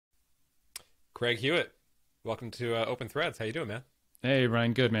Craig Hewitt. Welcome to Open Threads. How you doing, man? Hey,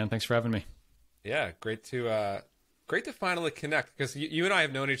 Ryan. Good, man. Thanks for having me. Yeah, great to finally connect because you and I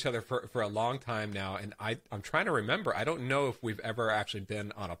have known each other for a long time now, and I'm trying to remember. I don't know if we've ever actually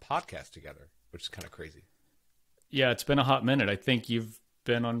been on a podcast together, which is kind of crazy. Yeah, it's been a hot minute. I think you've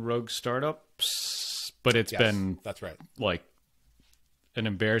been on Rogue Startups, but it's been that's right. Like an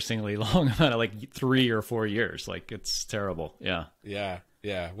embarrassingly long amount of like 3 or 4 years. Like it's terrible. Yeah.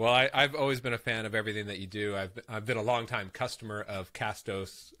 Yeah. Well, I've always been a fan of everything that you do. I've been a longtime customer of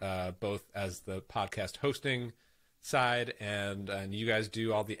Castos, both as the podcast hosting side and you guys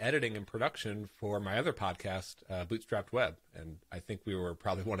do all the editing and production for my other podcast, Bootstrapped Web. And I think we were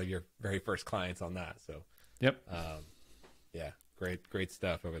probably one of your very first clients on that. So, yep. Yeah, great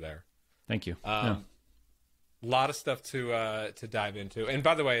stuff over there. Thank you. A lot of stuff to dive into. And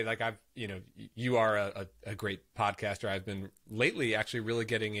by the way, like you are a great podcaster. I've been lately actually really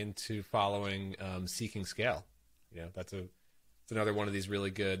getting into following Seeking Scale. It's another one of these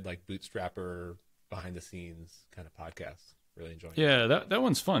really good like bootstrapper behind the scenes kind of podcasts. Really enjoying it. Yeah, that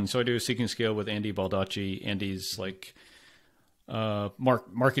one's fun. So I do Seeking Scale with Andy Baldacci. Andy's like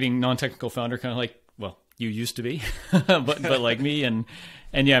marketing non-technical founder, kind of like, well, you used to be, but like me and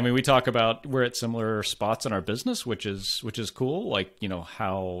yeah, I mean, we talk about we're at similar spots in our business, which is cool. Like,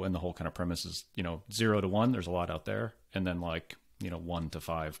 how, and the whole kind of premise is, 0 to 1, there's a lot out there. And then like, 1 to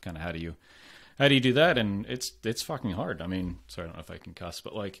 5, kind of how do you do that? And it's fucking hard. I mean, sorry, I don't know if I can cuss,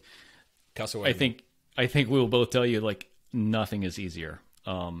 but like, cuss away. I think we will both tell you like nothing is easier,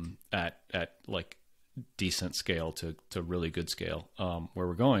 at like decent scale to really good scale, where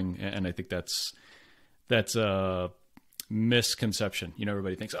we're going. And I think that's a misconception.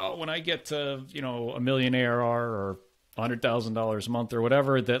 Everybody thinks, oh, when I get to, a million ARR or $100,000 a month or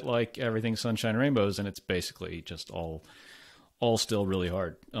whatever, that like everything's sunshine and rainbows. And it's basically just all still really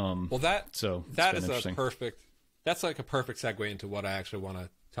hard. Well, that's like a perfect segue into what I actually want to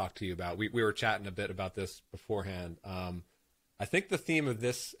talk to you about. We were chatting a bit about this beforehand. I think the theme of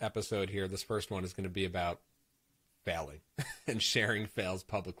this episode here, this first one, is going to be about failing and sharing fails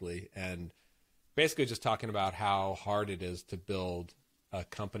publicly, and basically just talking about how hard it is to build a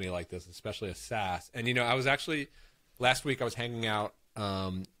company like this, especially a SaaS. And, last week I was hanging out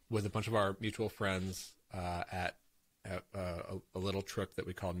with a bunch of our mutual friends at a little trip that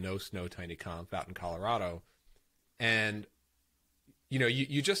we call No Snow Tiny Conf out in Colorado. And,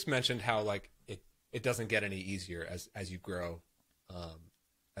 you just mentioned how like it doesn't get any easier as you grow,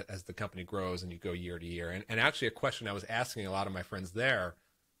 as the company grows and you go year to year. And actually a question I was asking a lot of my friends there,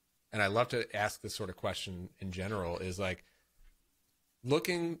 and I love to ask this sort of question in general, is like,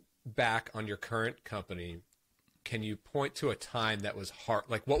 looking back on your current company, can you point to a time that was hard?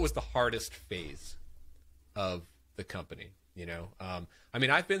 Like, what was the hardest phase of the company? I mean,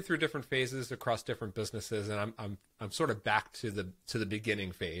 I've been through different phases across different businesses, and I'm sort of back to the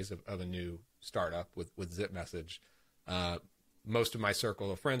beginning phase of a new startup with Zip Message. Most of my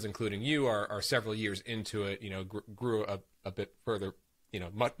circle of friends, including you, are several years into it. Grew a bit further,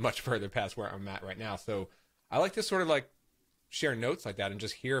 much further past where I'm at right now. So I like to sort of like share notes like that and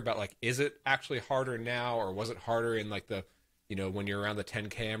just hear about like, is it actually harder now, or was it harder in like the, when you're around the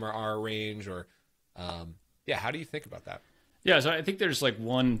 10K MRR range, or how do you think about that? Yeah, so I think there's like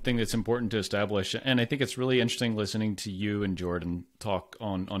one thing that's important to establish, and I think it's really interesting listening to you and Jordan talk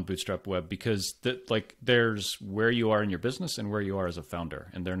on Bootstrap Web, because there's where you are in your business and where you are as a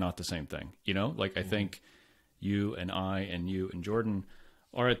founder, and they're not the same thing. I think you and I and you and Jordan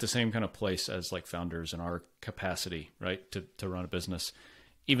are at the same kind of place as like founders in our capacity, right, to run a business,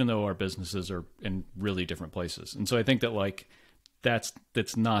 even though our businesses are in really different places. And so I think that like that's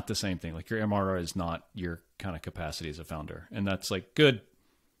not the same thing. Like your MRR is not your kind of capacity as a founder. And that's like good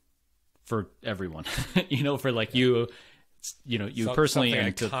for everyone, for like you personally. And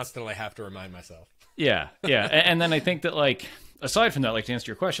I constantly have to remind myself. Yeah. Yeah. And then I think that like, aside from that, like to answer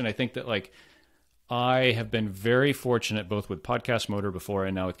your question, I think that like I have been very fortunate both with Podcast Motor before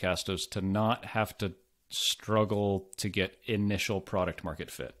and now with Castos to not have to struggle to get initial product market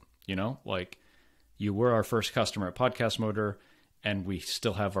fit. Like you were our first customer at Podcast Motor, and we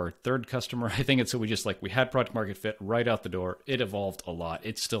still have our third customer. I think it's so we had product market fit right out the door. It evolved a lot.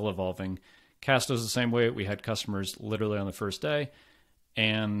 It's still evolving. Castos the same way. We had customers literally on the first day,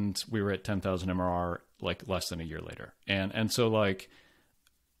 and we were at 10,000 MRR like less than a year later. And so like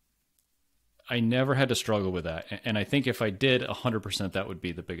I never had to struggle with that. And I think if I did 100%, that would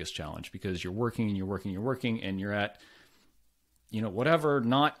be the biggest challenge, because you're working and you're working, and you're at, whatever,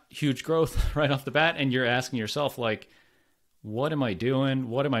 not huge growth right off the bat. And you're asking yourself like, what am I doing?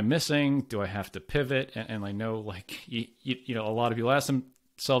 What am I missing? Do I have to pivot? And I know like, a lot of people ask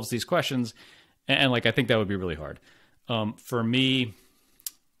themselves these questions, And like, I think that would be really hard. For me,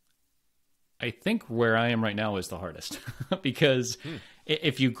 I think where I am right now is the hardest because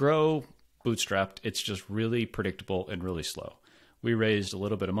if you grow bootstrapped, it's just really predictable and really slow. We raised a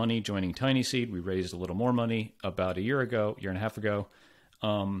little bit of money joining Tiny Seed. We raised a little more money about a year and a half ago.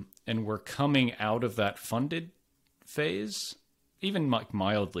 And we're coming out of that funded phase, even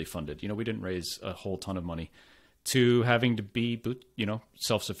mildly funded. We didn't raise a whole ton of money, to having to be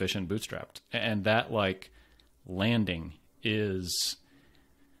self-sufficient, bootstrapped. And that like landing is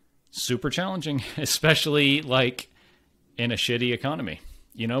super challenging, especially like in a shitty economy,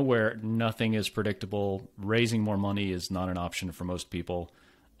 where nothing is predictable. Raising more money is not an option for most people.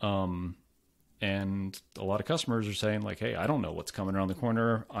 And a lot of customers are saying like, hey, I don't know what's coming around the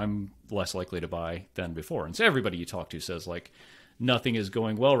corner. I'm less likely to buy than before. And so everybody you talk to says like, nothing is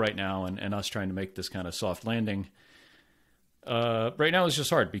going well right now. And us trying to make this kind of soft landing right now is just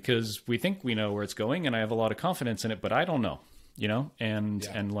hard because we think we know where it's going and I have a lot of confidence in it, but I don't know,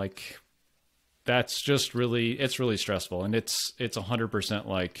 and like, that's just really, it's really stressful. And it's 100%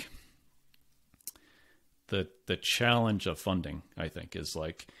 like the challenge of funding, I think, is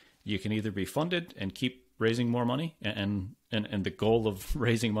like, you can either be funded and keep raising more money, and the goal of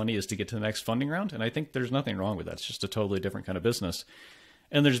raising money is to get to the next funding round. And I think there's nothing wrong with that. It's just a totally different kind of business.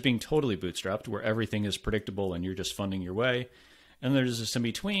 And there's being totally bootstrapped where everything is predictable and you're just funding your way. And there's this in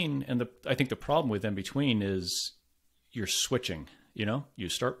between. And I think the problem with in between is you're switching, you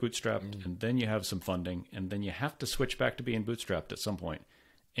start bootstrapped and then you have some funding and then you have to switch back to being bootstrapped at some point.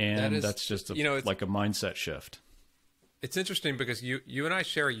 And that's just like a mindset shift. It's interesting because you and I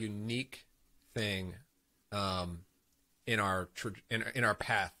share a unique thing in our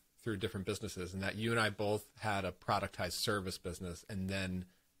path through different businesses, and that you and I both had a productized service business and then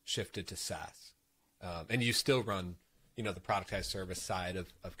shifted to SaaS. And you still run, the productized service side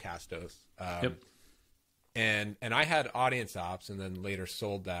of Castos. Yep. And I had audience ops and then later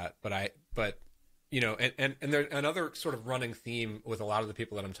sold that, and there's another sort of running theme with a lot of the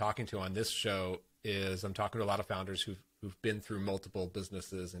people that I'm talking to on this show is I'm talking to a lot of founders who've been through multiple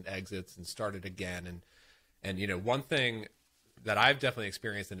businesses and exits and started again. And one thing that I've definitely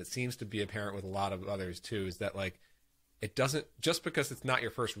experienced, and it seems to be apparent with a lot of others too, is that like, it doesn't, just because it's not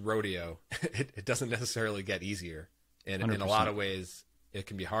your first rodeo, it doesn't necessarily get easier. And 100%. In a lot of ways it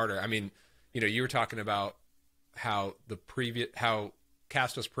can be harder. I mean, you were talking about how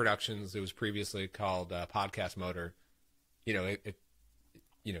Castos Productions, it was previously called Podcast Motor, it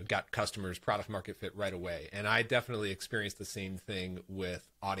got customers product market fit right away. And I definitely experienced the same thing with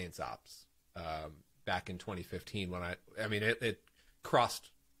audience ops back in 2015 when it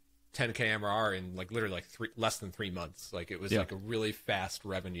crossed 10K MRR in like literally like less than 3 months. Like it was like a really fast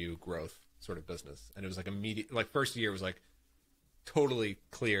revenue growth sort of business. And it was like immediate, like first year was like totally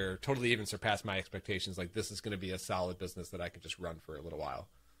clear, totally even surpassed my expectations. Like this is going to be a solid business that I could just run for a little while.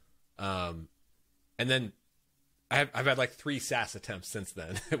 And then I've had like 3 SaaS attempts since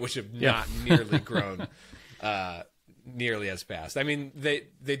then, which have not nearly grown nearly as fast. I mean, they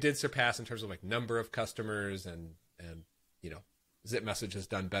did surpass in terms of like number of customers and ZipMessage has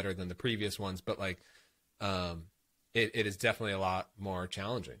done better than the previous ones, but like it is definitely a lot more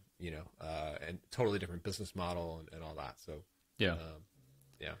challenging, and totally different business model and all that. So yeah.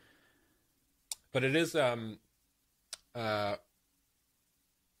 But it is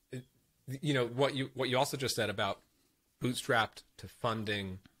what you also just said about bootstrapped to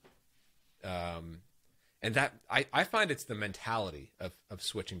funding, and that I find it's the mentality of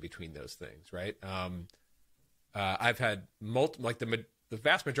switching between those things, right? I've had the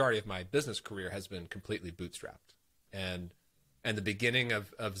vast majority of my business career has been completely bootstrapped, and the beginning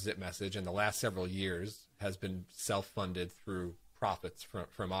of ZipMessage and the last several years has been self-funded through profits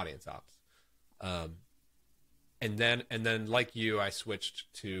from audience ops, and then like you, I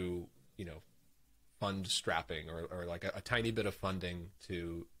switched to fund strapping or like a tiny bit of funding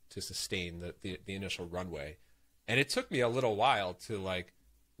to sustain the initial runway, and it took me a little while to like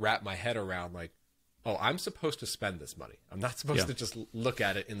wrap my head around like, oh, I'm supposed to spend this money. I'm not supposed to just look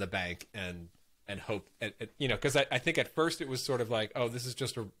at it in the bank and hope, because I think at first it was sort of like, oh, this is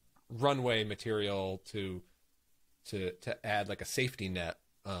just a runway material to add like a safety net.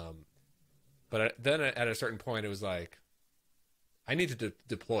 But then at a certain point, it was like, I need to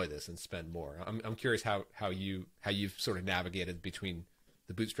deploy this and spend more. I'm curious how you've sort of navigated between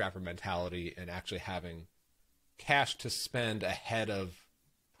the bootstrapper mentality and actually having cash to spend ahead of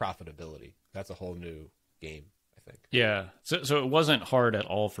profitability. That's a whole new game, I think. Yeah. So it wasn't hard at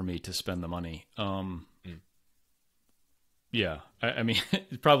all for me to spend the money. Yeah. I mean,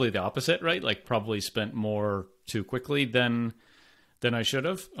 probably the opposite, right? Like probably spent more too quickly than I should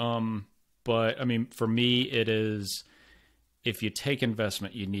have. But I mean, for me, it is, if you take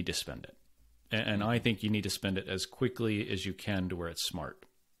investment, you need to spend it. And I think you need to spend it as quickly as you can to where it's smart.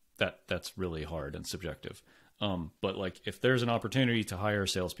 That's really hard and subjective. But like, if there's an opportunity to hire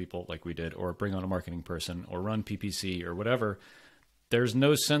salespeople like we did, or bring on a marketing person, or run PPC or whatever, there's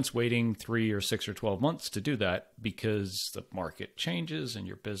no sense waiting 3 or 6 or 12 months to do that, because the market changes and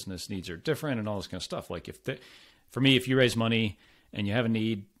your business needs are different and all this kind of stuff. Like, for me, if you raise money and you have a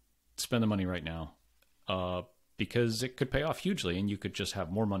need, spend the money right now, because it could pay off hugely and you could just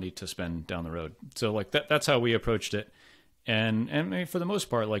have more money to spend down the road. So like that's how we approached it. And I mean, for the most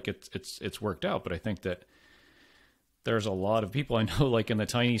part, like it's worked out. But I think that there's a lot of people I know, like in the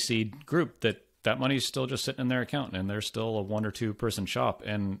Tiny Seed group, that money's still just sitting in their account, and they're still a 1 or 2 person shop.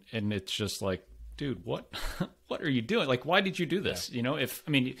 And it's just like, dude, what are you doing? Like, why did you do this? Yeah. You know,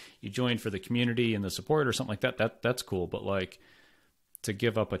 you joined for the community and the support or something like that, that's cool. But like, to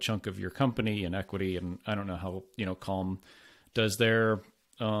give up a chunk of your company and equity, and I don't know how, Calm does their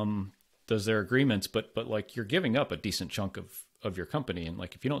agreements, but like, you're giving up a decent chunk of your company. And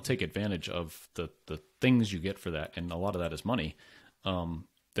like, if you don't take advantage of the things you get for that, and a lot of that is money,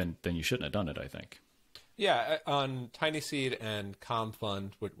 then you shouldn't have done it, I think. Yeah. On Tiny Seed and Calm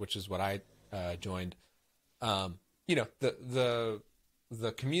Fund, which is what I joined, the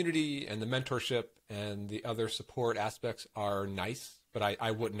community and the mentorship and the other support aspects are nice, but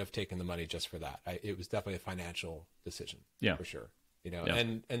I wouldn't have taken the money just for that. It was definitely a financial decision, for sure.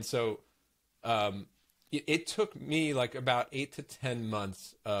 And so it took me like about 8 to 10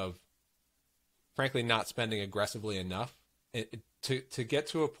 months of, frankly, not spending aggressively enough to get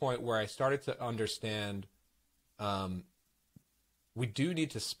to a point where I started to understand we do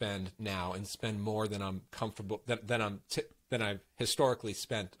need to spend now, and spend more than I'm comfortable than I've historically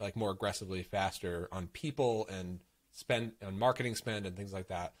spent, like more aggressively, faster on people and spend on marketing spend and things like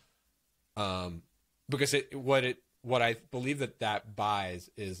that. Because what I believe that buys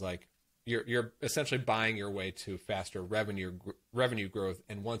is like, you're essentially buying your way to faster revenue growth.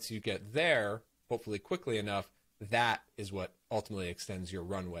 And once you get there, hopefully quickly enough, that is what ultimately extends your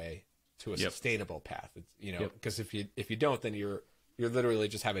runway to a sustainable path. It's, because if you don't, then you're literally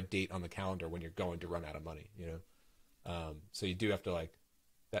just have a date on the calendar when you're going to run out of money, so you do have to like,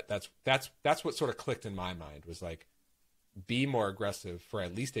 that's what sort of clicked in my mind, was like, be more aggressive for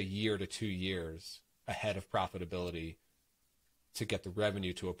at least 1 year to 2 years ahead of profitability, to get the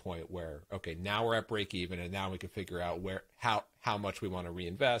revenue to a point where, okay, now we're at break even, and now we can figure out how much we want to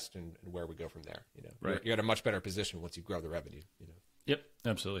reinvest and where we go from there. Right. You're at a much better position once you grow the revenue. Yep,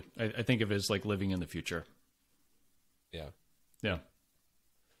 absolutely. I think of it as like living in the future. Yeah. Yeah.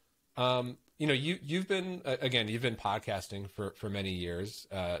 You've been podcasting for many years,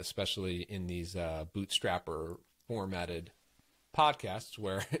 especially in these bootstrapper formatted podcasts,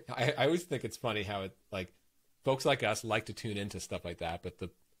 where I always think it's funny how it, like, folks like us like to tune into stuff like that, but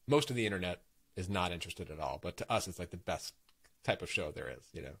most of the internet is not interested at all. But to us, it's like the best type of show there is,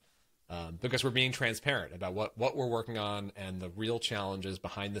 because we're being transparent about what we're working on and the real challenges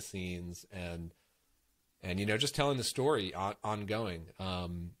behind the scenes, and just telling the story ongoing.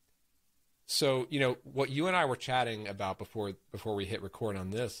 So, what you and I were chatting about before we hit record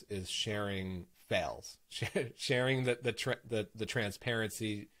on this is sharing fails, sharing the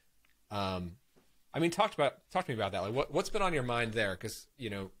transparency. Talk to me about that. Like, what's been on your mind there? Because,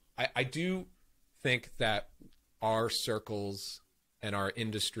 I do think that our circles and our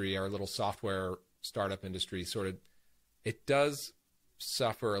industry, our little software startup industry, it does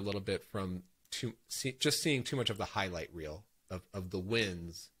suffer a little bit from just seeing too much of the highlight reel of the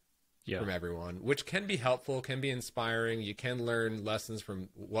wins from everyone, which can be helpful, can be inspiring. You can learn lessons from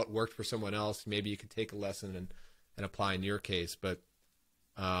what worked for someone else. Maybe you could take a lesson and apply in your case. But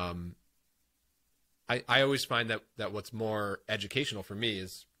I always find that what's more educational for me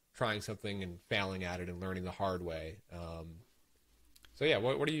is trying something and failing at it and learning the hard way.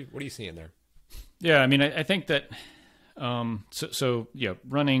 What are you seeing there? Yeah, I think that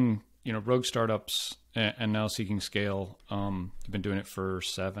running rogue startups and now seeking scale. I've been doing it for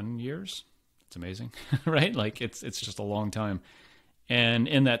 7 years. It's amazing, right? Like it's just a long time. And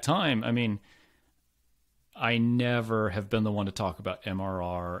in that time, I never have been the one to talk about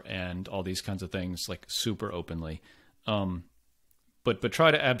MRR and all these kinds of things like super openly. But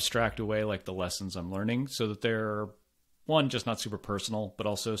try to abstract away like the lessons I'm learning, so that they're, one, just not super personal, but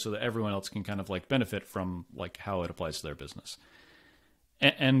also so that everyone else can kind of like benefit from like how it applies to their business.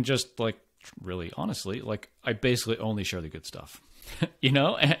 And just like, really honestly, like I basically only share the good stuff, and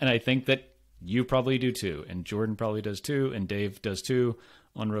I think that you probably do too. And Jordan probably does too. And Dave does too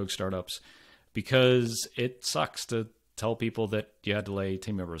on Rogue Startups, because it sucks to tell people that you had to lay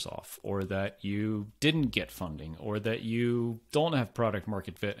team members off, or that you didn't get funding, or that you don't have product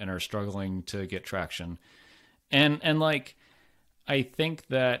market fit and are struggling to get traction. And like, I think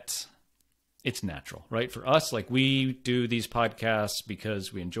that it's natural, right? For us, like, we do these podcasts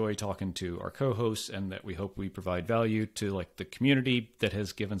because we enjoy talking to our co-hosts, and that we hope we provide value to like the community that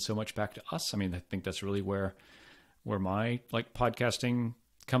has given so much back to us. I mean, I think that's really where my like podcasting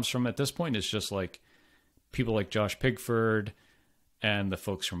comes from at this point. Is just like people like Josh Pigford and the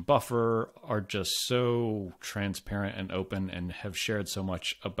folks from Buffer are just so transparent and open, and have shared so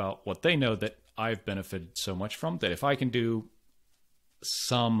much about what they know that I've benefited so much from, that if I can do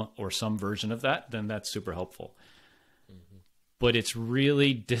some version of that, then that's super helpful. Mm-hmm. But it's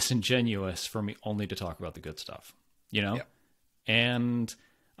really disingenuous for me only to talk about the good stuff, you know? Yep. And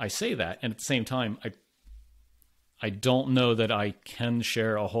I say that, and at the same time, I don't know that I can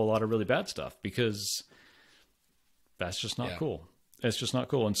share a whole lot of really bad stuff, because that's just not cool. It's just not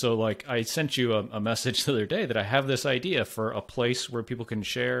cool. And so like, I sent you a message the other day that I have this idea for a place where people can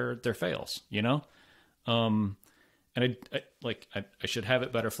share their fails, you know? And I should have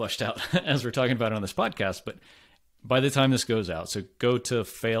it better fleshed out as we're talking about it on this podcast, but by the time this goes out, so go to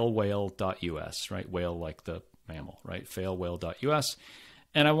failwhale.us, right? Whale like the mammal, right? Failwhale.us.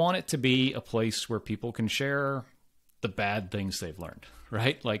 And I want it to be a place where people can share the bad things they've learned,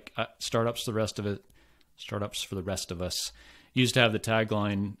 right? Like startups for the rest of us used to have the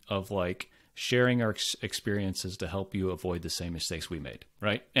tagline of like sharing our experiences to help you avoid the same mistakes we made,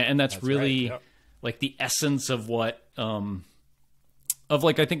 right? And that's really... Right. Yep. Like the essence of what, of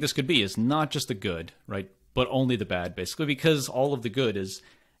like, I think this could be, is not just the good, right? But only the bad, basically, because all of the good is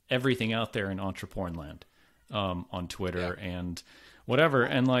everything out there in entrepreneur land, on Twitter and whatever.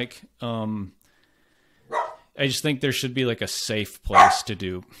 And like, I just think there should be like a safe place to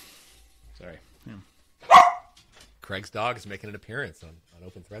do. Sorry. Yeah. Craig's dog is making an appearance on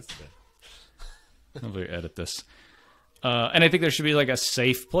Open Threads today. I'll edit this. And I think there should be like a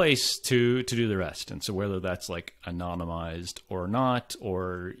safe place to do the rest. And so whether that's like anonymized or not,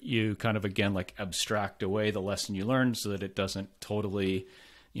 or you kind of, again, like abstract away the lesson you learned so that it doesn't totally,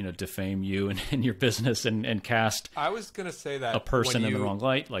 you know, defame you and your business and cast I was going to say that a person in the wrong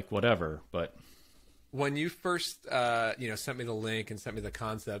light, like whatever. But when you first, sent me the link and sent me the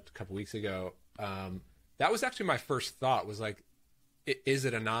concept a couple weeks ago, that was actually my first thought, was like, is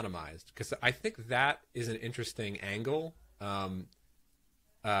it anonymized? Because I think that is an interesting angle, but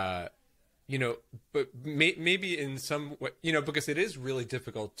maybe in some way, because it is really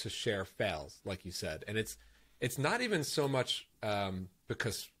difficult to share fails, like you said, and it's not even so much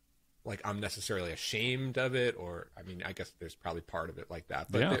because like I'm necessarily ashamed of it, or I mean, I guess there's probably part of it like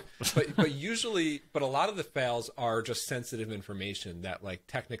that, but but usually, but a lot of the fails are just sensitive information that like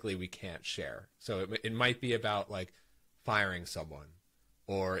technically we can't share. So it might be about like firing someone,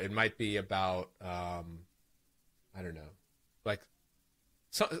 or it might be about I don't know,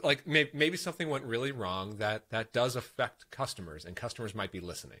 maybe something went really wrong that does affect customers, and customers might be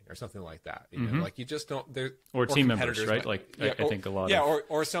listening, or something like that. You know, like you just don't there, or team members, right? I think a lot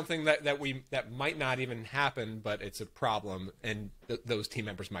or something that might not even happen, but it's a problem, and those team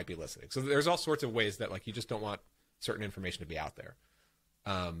members might be listening. So there's all sorts of ways that like you just don't want certain information to be out there.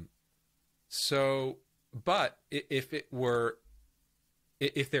 But if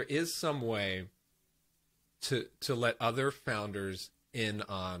there is some way to let other founders in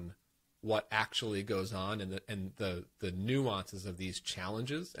on what actually goes on, and the nuances of these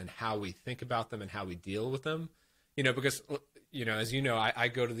challenges, and how we think about them and how we deal with them, because as you know, I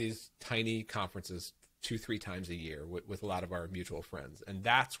go to these tiny conferences 2-3 times a year with a lot of our mutual friends, and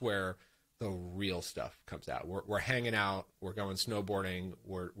that's where the real stuff comes out. We're hanging out, we're going snowboarding,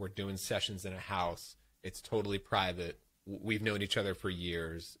 we're doing sessions in a house. It's totally private. We've known each other for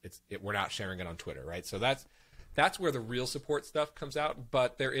years. We're not sharing it on Twitter, right? So that's where the real support stuff comes out.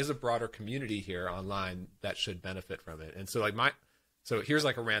 But there is a broader community here online that should benefit from it. And so so here's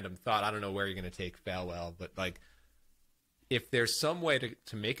like a random thought. I don't know where you're going to take Failwell, but like, if there's some way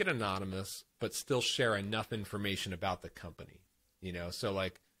to make it anonymous but still share enough information about the company, so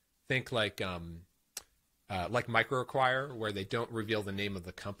like think like MicroAcquire, where they don't reveal the name of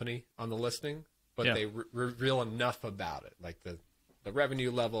the company on the listing, but they reveal enough about it, like the revenue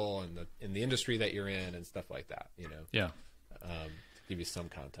level and in the industry that you're in and stuff like that, to give you some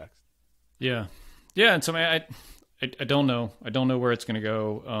context. Yeah. And so I don't know. I don't know where it's going to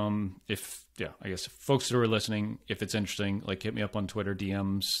go. I guess if folks who are listening, if it's interesting, like hit me up on Twitter,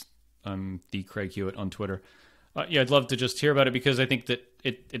 DMs, the Craig Hewitt on Twitter. I'd love to just hear about it, because I think that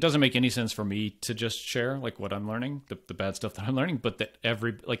it doesn't make any sense for me to just share like what I'm learning, the bad stuff that I'm learning, but that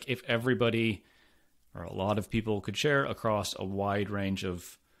if everybody or a lot of people could share across a wide range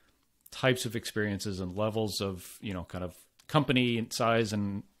of types of experiences and levels of, kind of company and size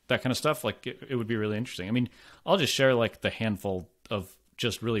and that kind of stuff, like it would be really interesting. I mean, I'll just share like the handful of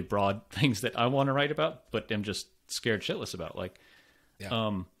just really broad things that I want to write about, but I'm just scared shitless about. Like,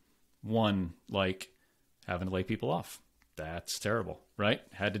 one, like having to lay people off. That's terrible, right?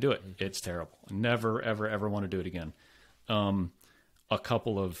 Had to do it. It's terrible. Never, ever, ever want to do it again. A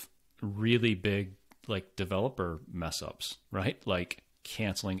couple of really big, like developer mess ups, right? Like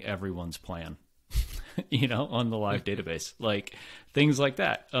canceling everyone's plan, on the live database, like things like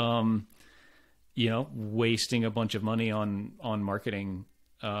that. Wasting a bunch of money on marketing,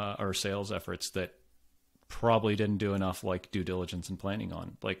 or sales efforts that probably didn't do enough like due diligence and planning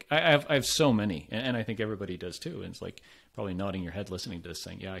on. Like I have so many, and I think everybody does too. And it's like probably nodding your head listening to this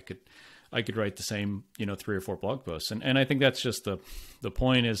saying, yeah, I could write the same, 3 or 4 blog posts. And I think that's just the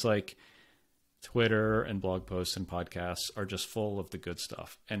point is like Twitter and blog posts and podcasts are just full of the good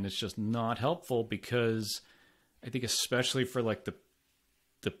stuff. And it's just not helpful because I think especially for like the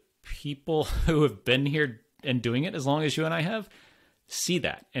people who have been here and doing it as long as you and I have, see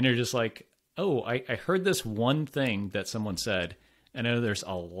that. And they're just like, oh, I heard this one thing that someone said, and I know there's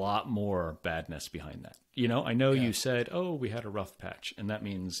a lot more badness behind that. I know you said, oh, we had a rough patch, and that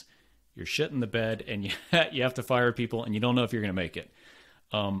means you're shit in the bed and you have to fire people and you don't know if you're going to make it.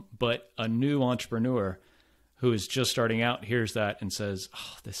 But a new entrepreneur who is just starting out hears that and says,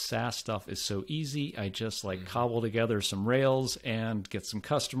 oh, this SaaS stuff is so easy. I just like cobble together some Rails and get some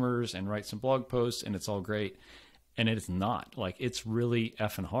customers and write some blog posts and it's all great. And it's not. Like, it's really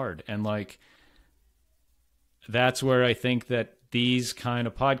effing hard. And like, that's where I think that these kind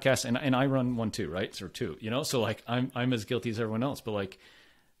of podcasts, and I run one too, right? Or two, so like I'm as guilty as everyone else, but like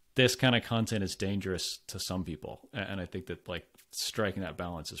this kind of content is dangerous to some people. And I think that like striking that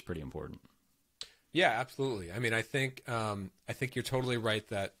balance is pretty important. Yeah, absolutely. I mean, I think you're totally right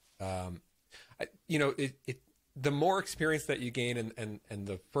that, the more experience that you gain and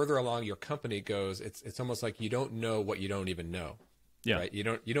the further along your company goes, it's almost like you don't know what you don't even know. Yeah.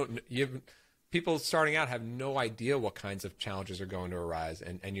 Right. People starting out have no idea what kinds of challenges are going to arise.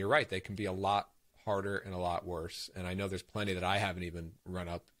 And you're right. They can be a lot harder and a lot worse. And I know there's plenty that I haven't even run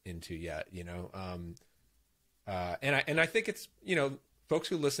up into yet, and I think it's, folks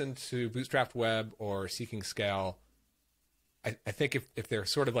who listen to Bootstrapped Web or Seeking Scale, I think if they're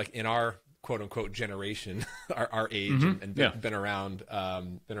sort of like in our quote unquote generation, our age, and been around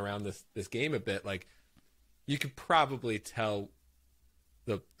this game a bit, like you could probably tell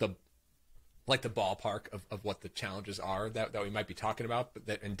the ballpark of what the challenges are that we might be talking about,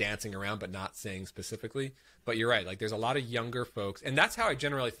 and dancing around, but not saying specifically. But you're right. Like there's a lot of younger folks, and that's how I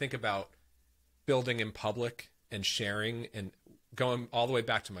generally think about building in public and sharing, and going all the way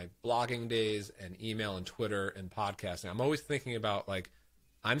back to my blogging days and email and Twitter and podcasting. I'm always thinking about like,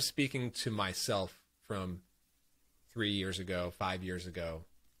 I'm speaking to myself from 3 years ago, 5 years ago,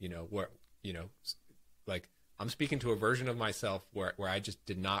 like I'm speaking to a version of myself where I just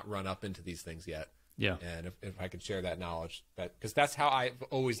did not run up into these things yet. Yeah. And if I could share that knowledge, because that's how I've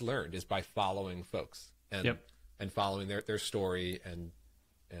always learned, is by following folks and following their story and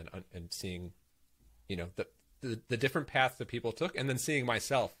seeing, the different paths that people took, and then seeing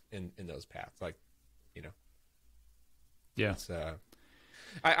myself in those paths. Like, yeah. It's,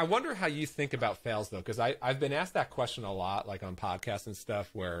 I wonder how you think about fails though, because I've been asked that question a lot, like on podcasts and stuff,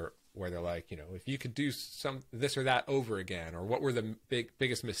 where they're like, if you could do some this or that over again, or what were the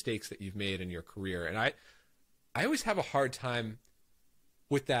biggest mistakes that you've made in your career? And I always have a hard time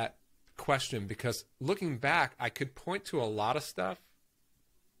with that question, because looking back, I could point to a lot of stuff,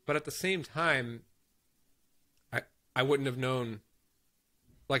 but at the same time, I wouldn't have known,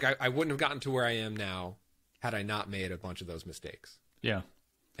 like I wouldn't have gotten to where I am now had I not made a bunch of those mistakes. Yeah.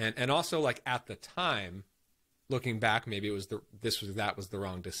 And also, like, at the time, looking back, maybe it was that was the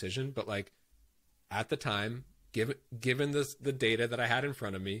wrong decision, but like at the time, given the data that I had in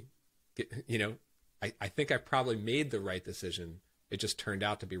front of me, I think I probably made the right decision. It just turned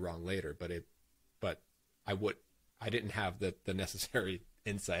out to be wrong later, but I didn't have the necessary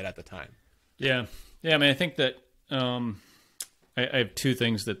insight at the time. Yeah. Yeah. I mean, I think that, I have two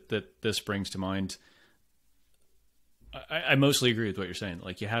things that this brings to mind. I mostly agree with what you're saying.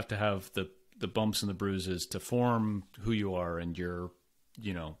 Like, you have to have the bumps and the bruises to form who you are and your,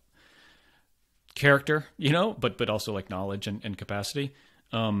 character, but also like knowledge and capacity.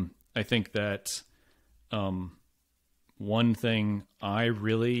 I think that, one thing I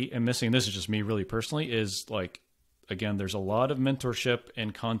really am missing, this is just me really personally, is like, again, there's a lot of mentorship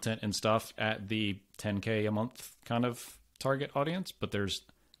and content and stuff at the 10K a month kind of target audience, but there's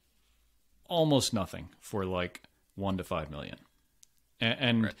almost nothing for like 1 to 5 million.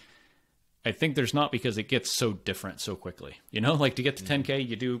 And right. I think there's not, because it gets so different so quickly, you know, like to get to 10K,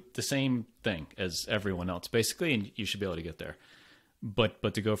 you do the same thing as everyone else basically, and you should be able to get there. But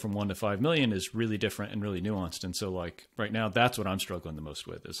to go from 1 to 5 million is really different and really nuanced. And so like right now, that's what I'm struggling the most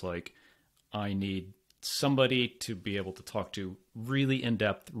with, is like, I need somebody to be able to talk to really in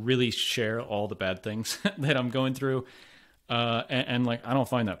depth, really share all the bad things that I'm going through. And like, I don't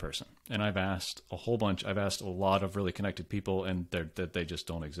find that person. And I've asked a whole bunch. I've asked a lot of really connected people, and they just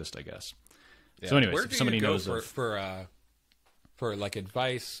don't exist, I guess. Yeah. So anyways, if somebody knows for like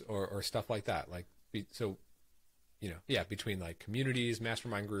advice or stuff like that, like, so, you know, yeah, between like communities,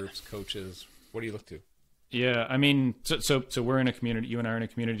 mastermind groups, coaches, what do you look to? Yeah, I mean, so we're in a community. You and I are in a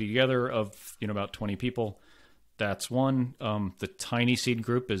community together of, you know, about 20 people. That's one. The Tiny Seed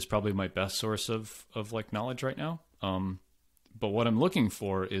group is probably my best source of like knowledge right now. But what I'm looking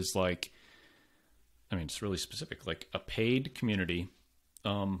for is like, I mean, it's really specific, like a paid community,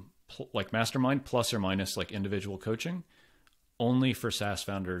 like mastermind plus or minus like individual coaching, only for SaaS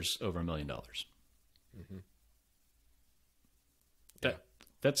founders over $1 million. Mm-hmm.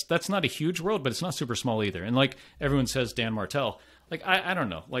 That's not a huge world, but it's not super small either. And like everyone says, Dan Martell, like, I don't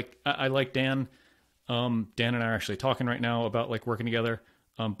know, like I like Dan. Dan and I are actually talking right now about like working together.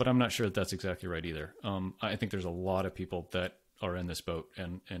 But I'm not sure that that's exactly right either. I think there's a lot of people that are in this boat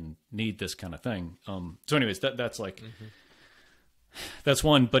and need this kind of thing. So anyways, that's like, that's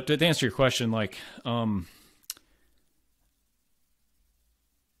one. But to answer your question, like,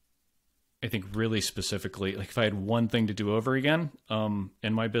 I think really specifically, like if I had one thing to do over again,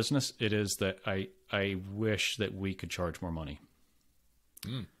 in my business, it is that I wish that we could charge more money.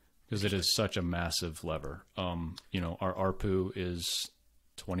 Because it is such a massive lever. You know, our ARPU is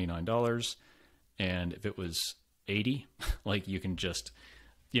 $29, and if it was 80, like you can just,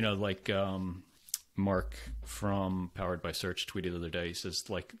 you know, like Mark from Powered by Search tweeted the other day, he says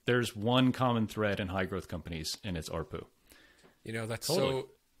like there's one common thread in high growth companies, and it's ARPU. You know, that's totally. So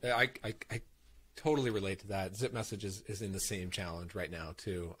I totally relate to that. Zip Message is in the same challenge right now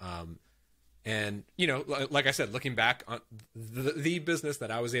too. And you know, like I said, looking back on the business that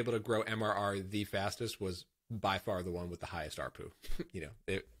I was able to grow MRR the fastest was by far the one with the highest ARPU. You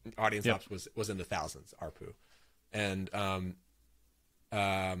know, Audience Ops was in the thousands ARPU. And,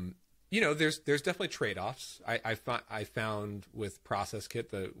 you know, there's definitely trade-offs. I found with Process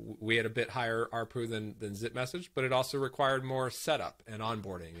Kit that we had a bit higher ARPU than Zip Message, but it also required more setup and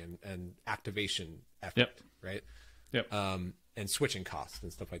onboarding and activation effort, right? Yep. And switching costs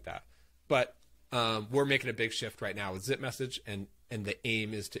and stuff like that. But we're making a big shift right now with Zip Message, and the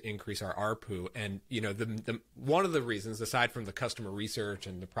aim is to increase our ARPU. And, you know, the one of the reasons, aside from the customer research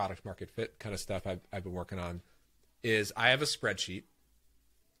and the product market fit kind of stuff I've been working on, is I have a spreadsheet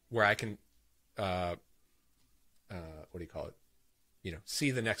where I can, what do you call it? You know, see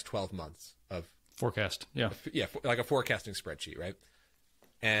the next 12 months of forecast. Yeah. Yeah. Like a forecasting spreadsheet, right?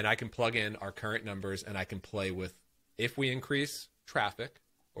 And I can plug in our current numbers, and I can play with if we increase traffic,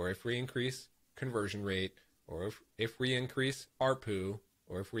 or if we increase conversion rate, or if we increase ARPU,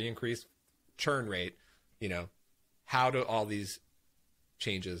 or if we increase churn rate, you know, how do all these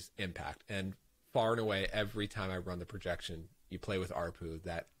changes impact? And far and away, every time I run the projection, you play with ARPU,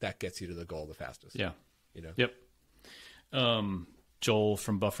 that gets you to the goal the fastest. Yeah. You know? Yep. Joel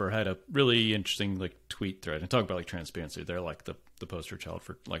from Buffer had a really interesting like tweet thread and talk about like transparency. They're like the poster child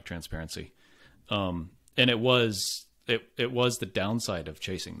for like transparency. And it was the downside of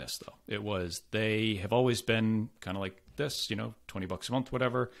chasing this though. It was, they have always been kind of like this, you know, $20 a month,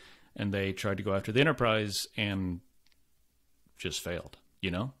 whatever. And they tried to go after the enterprise and just failed,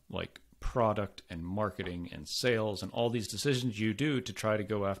 you know, like product and marketing and sales and all these decisions you do to try to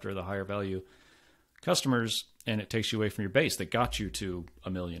go after the higher value customers. And it takes you away from your base that got you to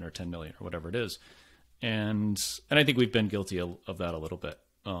 1 million or 10 million or whatever it is. And I think we've been guilty of that a little bit.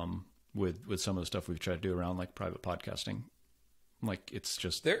 With some of the stuff we've tried to do around like private podcasting. Like it's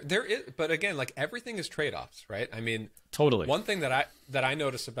just there is, but again, like everything is trade-offs, right? I mean, totally. One thing that I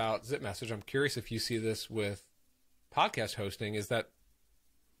notice about Zip Message, I'm curious if you see this with podcast hosting, is that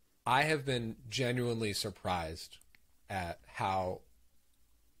I have been genuinely surprised at how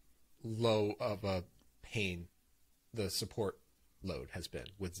low of a pain the support load has been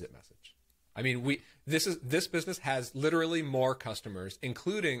with Zip Message. I mean, this business has literally more customers,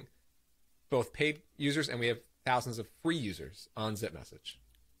 including both paid users, and we have thousands of free users on Zip Message,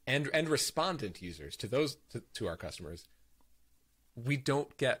 and respondent users to our customers. We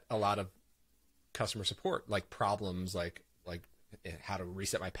don't get a lot of customer support, like problems like how to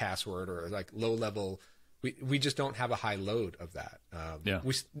reset my password, or like low level we just don't have a high load of that. Yeah.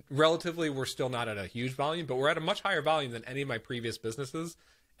 We're still not at a huge volume, but we're at a much higher volume than any of my previous businesses.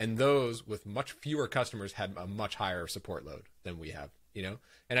 And those with much fewer customers had a much higher support load than we have, you know?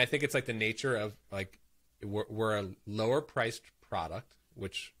 And I think it's like the nature of like, we're a lower priced product,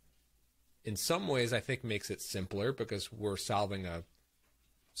 which in some ways I think makes it simpler because we're solving a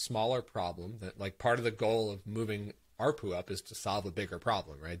smaller problem. That like part of the goal of moving ARPU up is to solve a bigger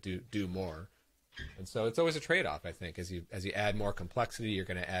problem, right? Do more. And so it's always a trade-off, I think. As you add more complexity, you're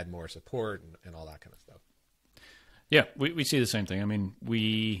going to add more support and all that kind of stuff. Yeah, we see the same thing. I mean,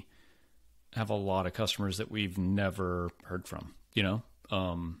 we have a lot of customers that we've never heard from, you know?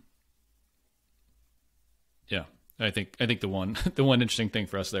 Yeah, I think the one interesting thing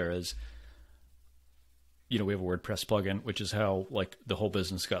for us there is, you know, we have a WordPress plugin, which is how like the whole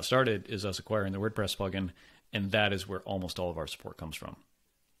business got started, is us acquiring the WordPress plugin. And that is where almost all of our support comes from,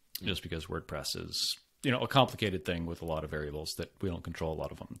 just because WordPress is, you know, a complicated thing with a lot of variables that we don't control a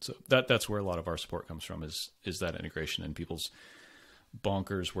lot of them. So that's where a lot of our support comes from is that integration in people's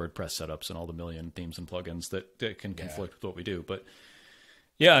bonkers WordPress setups and all the million themes and plugins that can conflict with what we do. But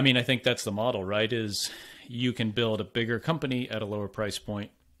yeah, I mean, I think that's the model, right? Is you can build a bigger company at a lower price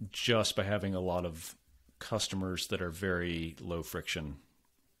point just by having a lot of customers that are very low friction.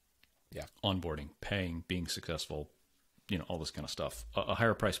 Yeah. Onboarding, paying, being successful, you know, all this kind of stuff. A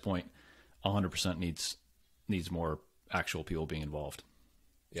higher price point 100% needs more actual people being involved.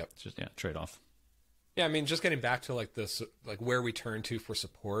 Yep. It's just, trade-off. Yeah, I mean, just getting back to like this, like where we turn to for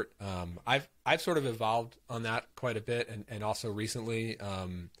support. I've sort of evolved on that quite a bit, and also recently.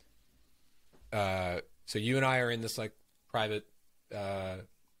 So you and I are in this like private,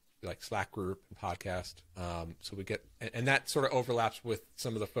 like Slack group and podcast. So we get, and that sort of overlaps with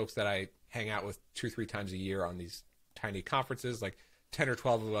some of the folks that I hang out with 2-3 times a year on these tiny conferences, like 10 or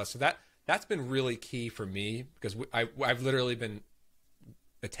 12 of us. So that's been really key for me because I've literally been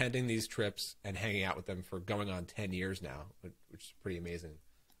attending these trips and hanging out with them for going on 10 years now, which is pretty amazing.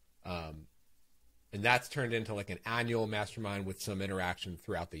 And that's turned into like an annual mastermind with some interaction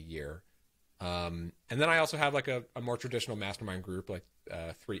throughout the year. And then I also have like a more traditional mastermind group, like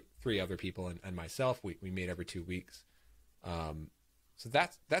three other people and myself. We meet every 2 weeks. So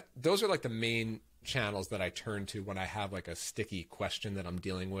those are like the main channels that I turn to when I have like a sticky question that I'm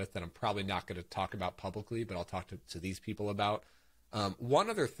dealing with that I'm probably not going to talk about publicly, but I'll talk to these people about. One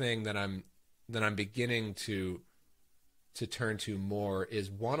other thing that I'm beginning to turn to more is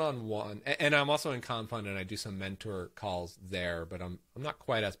one-on-one, and I'm also in Confund and I do some mentor calls there, but I'm not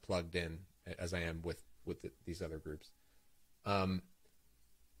quite as plugged in as I am with these other groups. I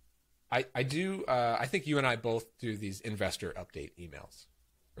think you and I both do these investor update emails,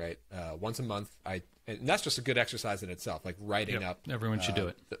 right? Once a month. And that's just a good exercise in itself, like writing up. Everyone should do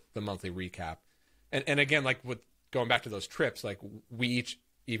it. The monthly recap. And again, like with going back to those trips, like we each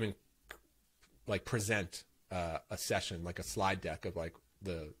even like present a session, like a slide deck of like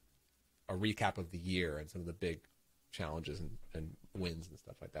a recap of the year and some of the big challenges and wins and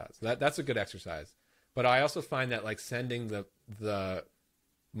stuff like that. So that's a good exercise. But I also find that like sending the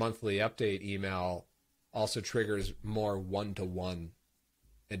monthly update email also triggers more one-to-one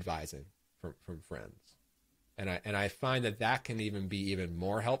advising from friends. And I find that can even be even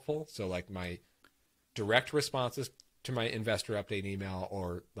more helpful. So like my direct responses to my investor update email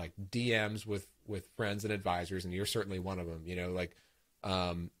or like DMs with friends and advisors, and you're certainly one of them, you know, like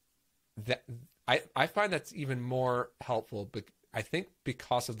that I find that's even more helpful, but I think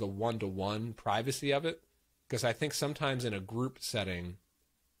because of the one-to-one privacy of it, because I think sometimes in a group setting,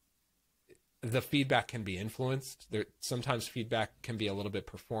 the feedback can be influenced. Sometimes feedback can be a little bit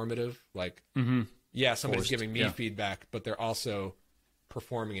performative, like, somebody's giving me feedback, but they're also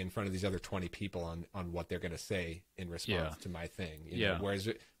performing in front of these other 20 people on what they're going to say in response to my thing. You know? Whereas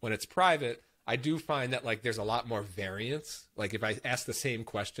when it's private, I do find that like there's a lot more variance. Like if I ask the same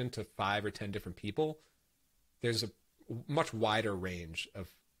question to 5 or 10 different people, there's a much wider range of,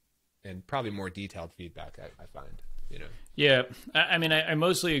 and probably more detailed feedback I find, you know? Yeah. I mean, I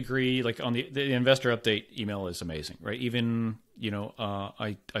mostly agree. Like on the investor update email is amazing, right? Even, you know,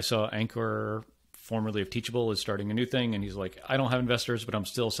 I saw Anchor, formerly of Teachable, is starting a new thing. And he's like, I don't have investors, but I'm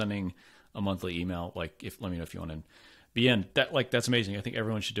still sending a monthly email. Like let me know if you want to be in that. Like, that's amazing. I think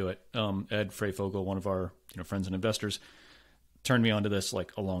everyone should do it. Ed Freyfogle, one of our, you know, friends and investors, turned me onto this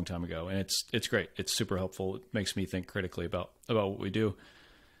like a long time ago. And it's great. It's super helpful. It makes me think critically about what we do.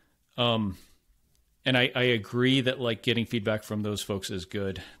 And I agree that like getting feedback from those folks is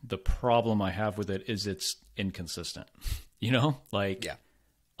good. The problem I have with it is it's inconsistent, you know, like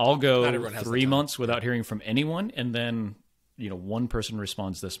I'll go 3 months without hearing from anyone. And then one person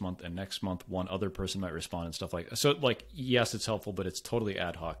responds this month and next month one other person might respond and stuff like that. So like, yes, it's helpful, but it's totally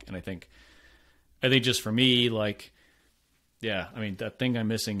ad hoc. And I think just for me, like, yeah, I mean, that thing I'm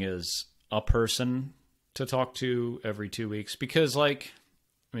missing is a person to talk to every 2 weeks, because like,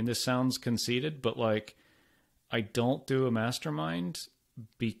 I mean, this sounds conceited, but like, I don't do a mastermind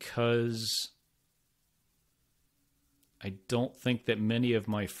because I don't think that many of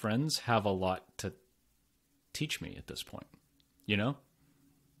my friends have a lot to teach me at this point, you know?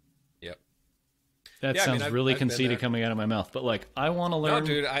 Yep. That sounds really conceited coming out of my mouth, but like, I want to learn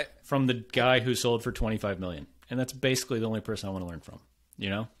from the guy who sold for 25 million. And that's basically the only person I want to learn from, you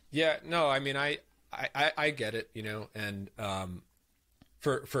know? Yeah, no, I mean, I get it, you know, and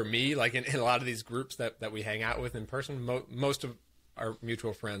for me, like in a lot of these groups that we hang out with in person, most of our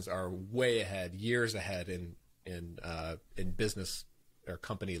mutual friends are way ahead, years ahead in business or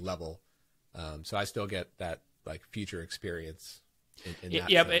company level. So I still get that like future experience in that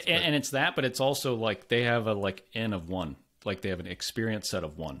sense. And it's that, but it's also like they have a like N of one. Like they have an experience set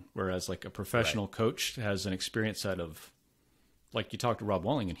of one, whereas like a professional coach has an experience set of, like you talk to Rob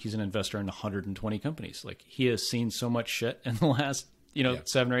Walling and he's an investor in 120 companies. Like he has seen so much shit in the last,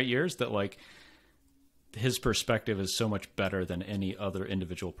 7 or 8 years that like his perspective is so much better than any other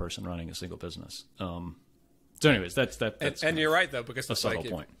individual person running a single business. So anyways, that's and you're right though, because a subtle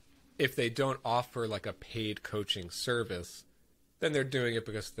point. If they don't offer like a paid coaching service, then they're doing it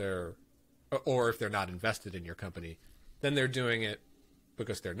because or if they're not invested in your company, then they're doing it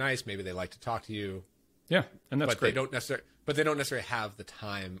because they're nice. Maybe they like to talk to you. Yeah, and that's great. They don't necessarily have the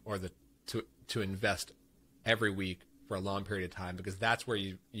time or to invest every week for a long period of time, because that's where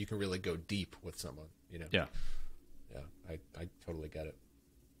you can really go deep with someone. You know. Yeah. Yeah, I totally get it.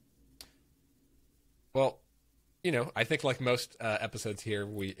 Well, I think like most episodes here,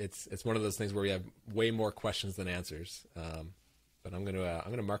 it's one of those things where we have way more questions than answers. But I'm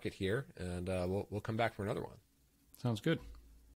gonna mark it here, and we'll come back for another one. Sounds good.